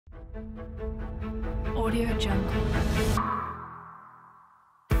Audio Jungle.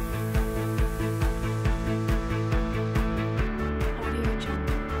 Audio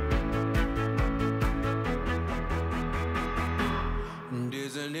Jungle. And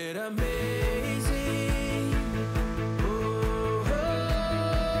isn't it amazing? Oh,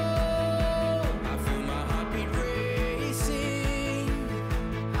 I feel my heartbeat racing.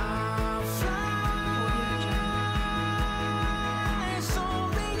 I'll fly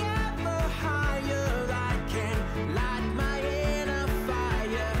soaring ever higher. I can light my inner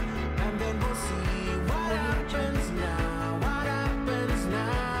fire, and then we'll see what happens now. What happens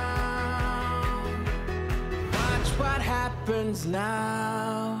now? Watch what happens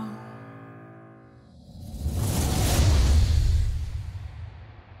now.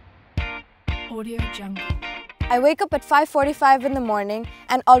 Audio Jungle. I wake up at 5:45 in the morning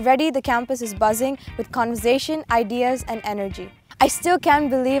and already the campus is buzzing with conversation, ideas and energy. I still can't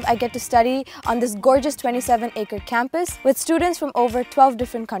believe I get to study on this gorgeous 27-acre campus with students from over 12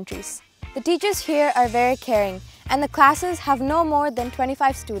 different countries. The teachers here are very caring and the classes have no more than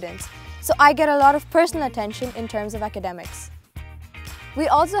 25 students, so I get a lot of personal attention in terms of academics. We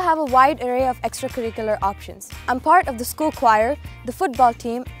also have a wide array of extracurricular options. I'm part of the school choir, the football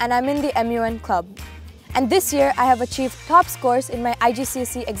team, and I'm in the MUN club. And this year, I have achieved top scores in my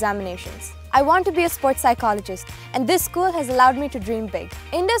IGCSE examinations. I want to be a sports psychologist, and this school has allowed me to dream big.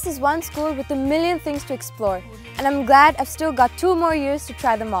 Indus is one school with a million things to explore, and I'm glad I've still got 2 more years to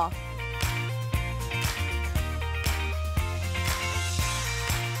try them all.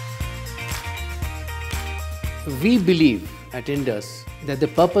 We believe at Indus that the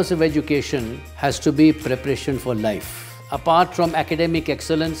purpose of education has to be preparation for life. Apart from academic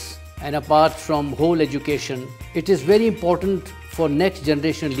excellence and apart from whole education, it is very important for next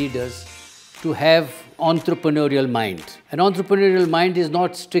generation leaders to have entrepreneurial mind. An entrepreneurial mind is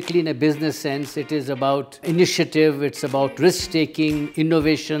not strictly in a business sense. It is about initiative, it's about risk-taking,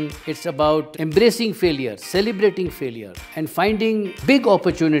 innovation, it's about embracing failure, celebrating failure, and finding big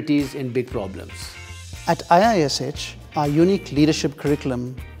opportunities in big problems. At IISH, our unique leadership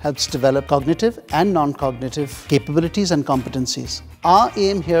curriculum helps develop cognitive and non-cognitive capabilities and competencies. Our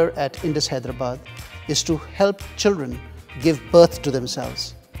aim here at Indus Hyderabad is to help children give birth to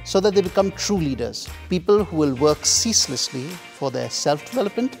themselves so that they become true leaders, people who will work ceaselessly for their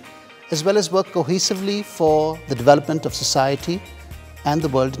self-development as well as work cohesively for the development of society and the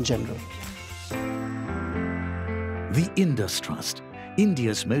world in general. The Indus Trust,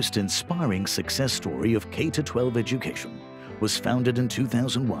 India's most inspiring success story of K-12 education, was founded in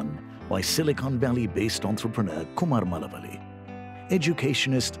 2001 by Silicon Valley-based entrepreneur Kumar Malavali,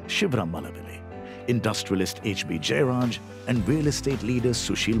 educationist Shivram Malavali, industrialist H.B. Jairaj, and real estate leader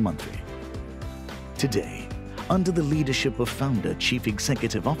Sushil Mantri. Today, under the leadership of founder Chief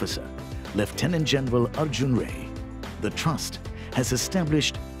Executive Officer Lieutenant General Arjun Ray, the Trust has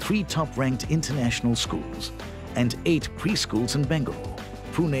established 3 top-ranked international schools and 8 preschools in Bangalore,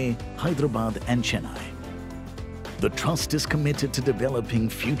 Pune, Hyderabad and Chennai. The Trust is committed to developing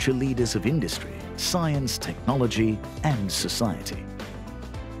future leaders of industry, science, technology and society.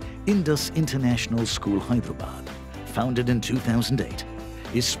 Indus International School Hyderabad, founded in 2008,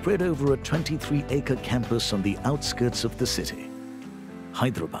 is spread over a 23-acre campus on the outskirts of the city.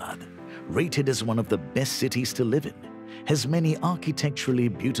 Hyderabad, rated as one of the best cities to live in, has many architecturally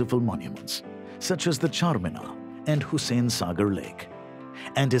beautiful monuments, such as the Charminar and Hussain Sagar Lake,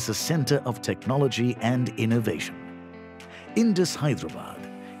 and is a center of technology and innovation. Indus Hyderabad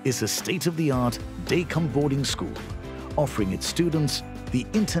is a state-of-the-art day-come boarding school, offering its students the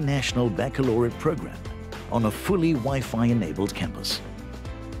International Baccalaureate program on a fully Wi-Fi enabled campus.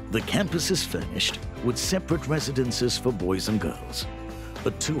 The campus is furnished with separate residences for boys and girls,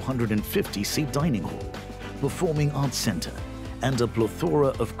 a 250-seat dining hall, performing arts center, and a plethora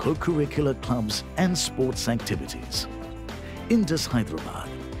of co-curricular clubs and sports activities. Indus Hyderabad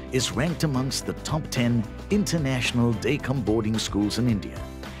is ranked amongst the top 10 international day-come boarding schools in India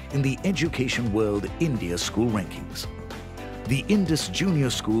in the Education World India School Rankings. The Indus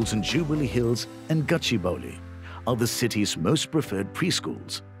Junior Schools in Jubilee Hills and Gachibowli are the city's most preferred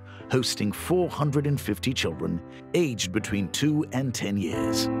preschools, hosting 450 children aged between 2 and 10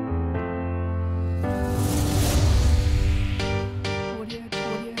 years.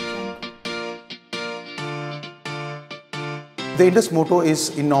 The Indus motto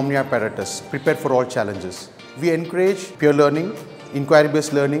is In Omnia Paratus, prepared for all challenges. We encourage peer learning,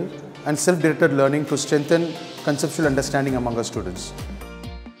 inquiry-based learning and self-directed learning to strengthen conceptual understanding among our students.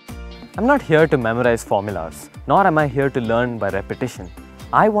 I'm not here to memorize formulas, nor am I here to learn by repetition.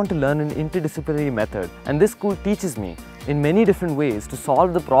 I want to learn an interdisciplinary method, and this school teaches me in many different ways to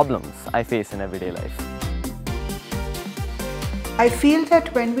solve the problems I face in everyday life. I feel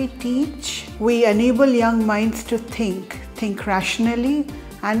that when we teach, we enable young minds to think rationally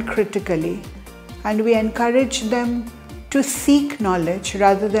and critically, and we encourage them to seek knowledge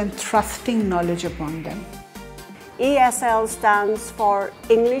rather than thrusting knowledge upon them. ESL stands for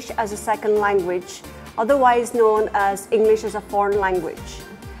English as a Second Language, otherwise known as English as a Foreign Language.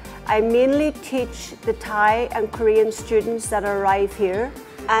 I mainly teach the Thai and Korean students that arrive here,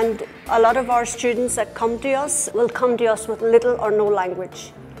 and a lot of our students that come to us will come to us with little or no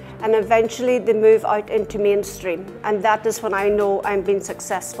language, and eventually they move out into mainstream, and that is when I know I'm being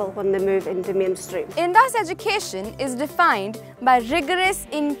successful, when they move into mainstream. Indus education is defined by rigorous,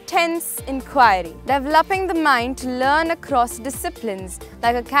 intense inquiry, developing the mind to learn across disciplines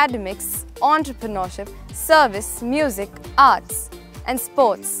like academics, entrepreneurship, service, music, arts, and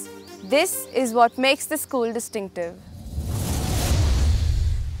sports. This is what makes the school distinctive.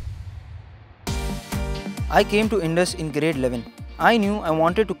 I came to Indus in grade 11. I knew I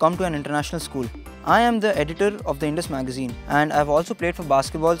wanted to come to an international school. I am the editor of the Indus magazine, and I have also played for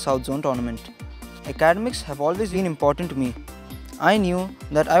basketball South Zone tournament. Academics have always been important to me. I knew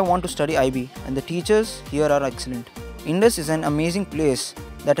that I want to study IB, and the teachers here are excellent. Indus is an amazing place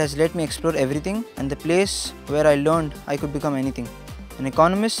that has let me explore everything, and the place where I learned I could become anything. An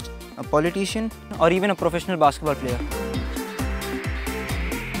economist, a politician, or even a professional basketball player.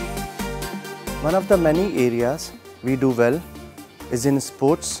 One of the many areas we do well is in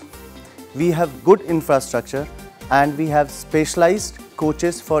sports. We have good infrastructure and we have specialized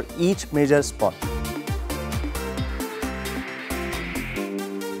coaches for each major sport.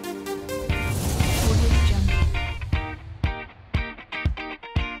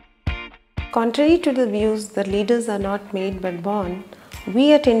 Contrary to the views that leaders are not made but born,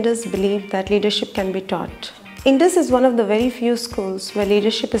 we at Indus believe that leadership can be taught. Indus is one of the very few schools where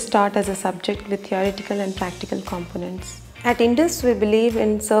leadership is taught as a subject with theoretical and practical components. At Indus, we believe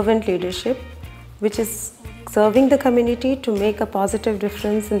in servant leadership, which is serving the community to make a positive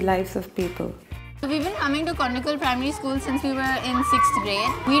difference in the lives of people. We've been coming to Cornicle Primary School since we were in 6th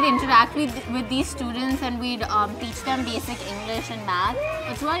grade. We'd interact with these students and we'd teach them basic English and math.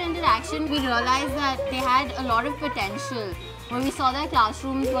 Through our interaction, we realized that they had a lot of potential, where we saw their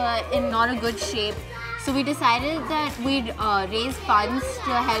classrooms were in not a good shape. So we decided that we'd raise funds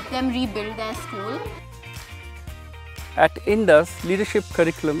to help them rebuild their school. At Indus, leadership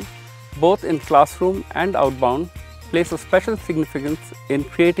curriculum, both in classroom and outbound, places a special significance in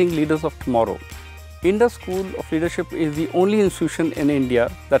creating leaders of tomorrow. Indus School of Leadership is the only institution in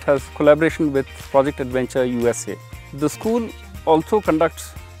India that has collaboration with Project Adventure USA. The school also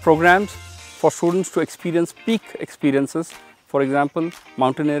conducts programs for students to experience peak experiences, for example,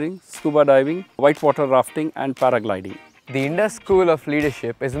 mountaineering, scuba diving, whitewater rafting and paragliding. The Indus School of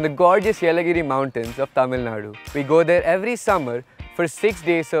Leadership is in the gorgeous Yelagiri Mountains of Tamil Nadu. We go there every summer for 6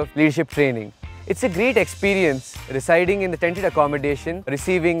 days of leadership training. It's a great experience residing in the tented accommodation,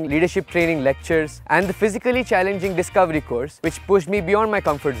 receiving leadership training lectures and the physically challenging discovery course, which pushed me beyond my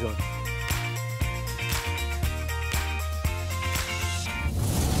comfort zone.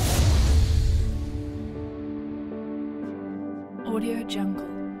 Audio Jungle.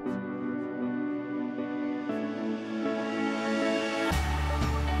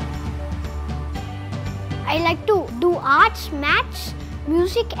 I like to do arts, maths,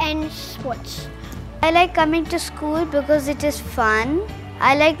 music and sports. I like coming to school because it is fun.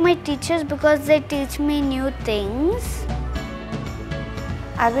 I like my teachers because they teach me new things.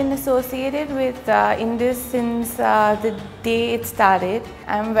 I've been associated with Indus since the day it started.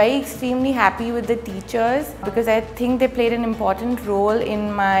 I'm very extremely happy with the teachers because I think they played an important role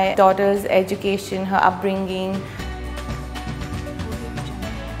in my daughter's education, her upbringing.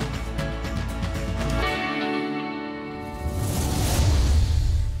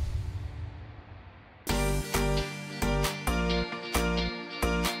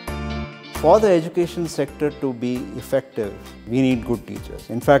 For the education sector to be effective, we need good teachers.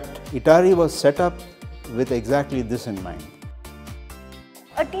 In fact, ITARI was set up with exactly this in mind.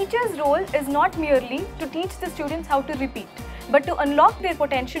 A teacher's role is not merely to teach the students how to repeat, but to unlock their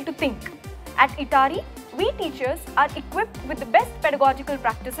potential to think. At ITARI, we teachers are equipped with the best pedagogical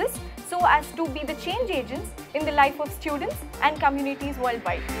practices so as to be the change agents in the life of students and communities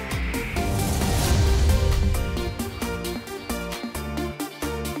worldwide.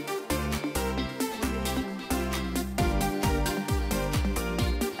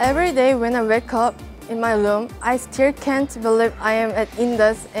 Every day when I wake up in my room, I still can't believe I am at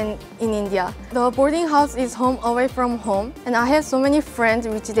Indus in India. The boarding house is home away from home, and I have so many friends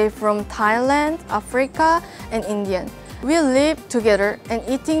which they from Thailand, Africa and Indian. We live together and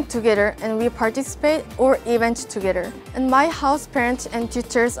eating together, and we participate or events together. In my house, parents and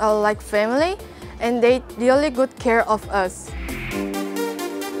teachers are like family, and they really good care of us.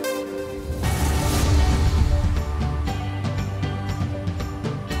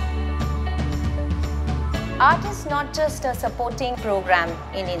 Art is not just a supporting program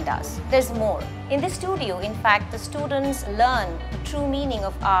in Indus. There's more. In the studio, in fact, the students learn the true meaning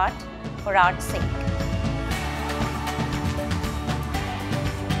of art for art's sake.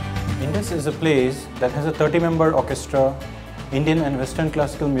 Indus is a place that has a 30-member orchestra, Indian and Western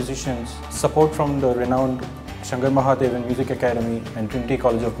classical musicians, support from the renowned Shankar Mahadevan Music Academy and Trinity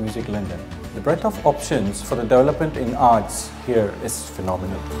College of Music, London. The breadth of options for the development in arts here is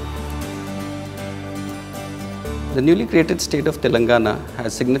phenomenal. The newly created state of Telangana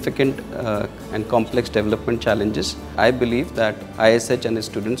has significant and complex development challenges. I believe that ISH and its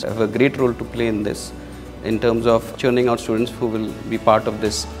students have a great role to play in this, in terms of churning out students who will be part of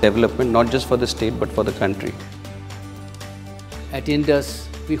this development, not just for the state but for the country. At Indus,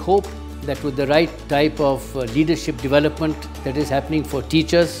 we hope that with the right type of leadership development that is happening for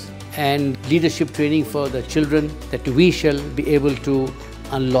teachers and leadership training for the children, that we shall be able to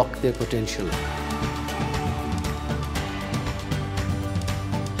unlock their potential.